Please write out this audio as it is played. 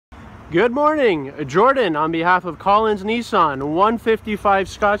Good morning, Jordan on behalf of Collins Nissan, 155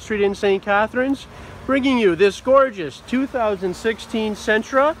 Scott Street in St. Catharines, bringing you this gorgeous 2016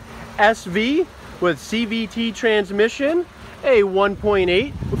 Sentra SV with CVT transmission, a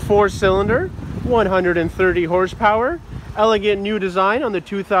 1.8 4-cylinder, 130 horsepower, elegant new design on the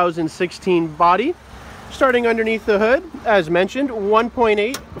 2016 body. Starting underneath the hood, as mentioned,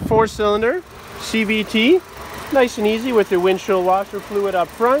 1.8 4-cylinder CVT, nice and easy with your windshield washer fluid up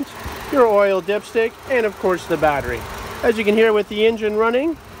front, your oil dipstick, and of course the battery. As you can hear with the engine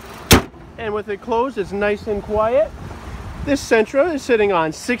running and with it closed, it's nice and quiet. This Sentra is sitting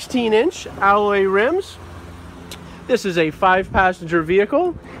on 16-inch alloy rims. This is a 5-passenger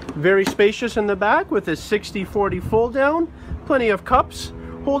vehicle, very spacious in the back with a 60/40 fold down, plenty of cups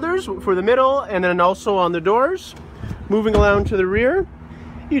holders for the middle and then also on the doors. Moving along to the rear,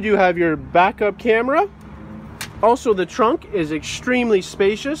 you do have your backup camera. Also, the trunk is extremely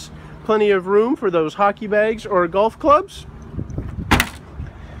spacious. Plenty of room for those hockey bags or golf clubs.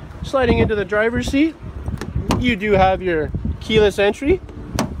 Sliding into the driver's seat, you do have your keyless entry,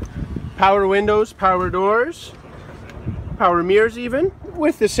 power windows, power doors, power mirrors even.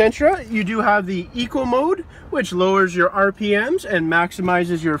 With the Sentra, you do have the Eco mode, which lowers your RPMs and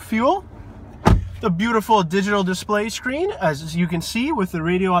maximizes your fuel. The beautiful digital display screen, as you can see with the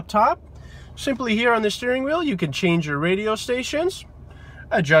radio up top. Simply here on the steering wheel, you can change your radio stations,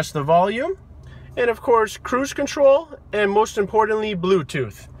 adjust the volume, and of course cruise control, and most importantly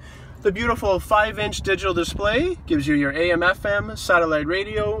Bluetooth. The beautiful 5-inch digital display gives you your AM, FM, satellite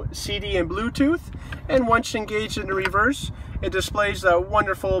radio, CD, and Bluetooth, and once engaged in the reverse, it displays that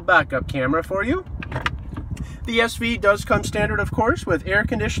wonderful backup camera for you. The SV does come standard, of course, with air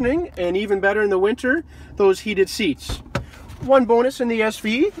conditioning, and even better in the winter, those heated seats. One bonus in the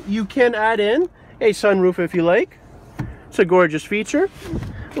SV, you can add in a sunroof if you like. It's a gorgeous feature.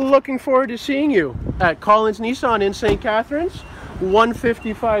 Looking forward to seeing you at Collins Nissan in St. Catharines,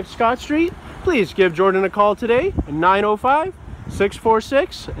 155 Scott Street. Please give Jordan a call today,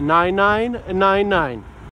 905-646-9999.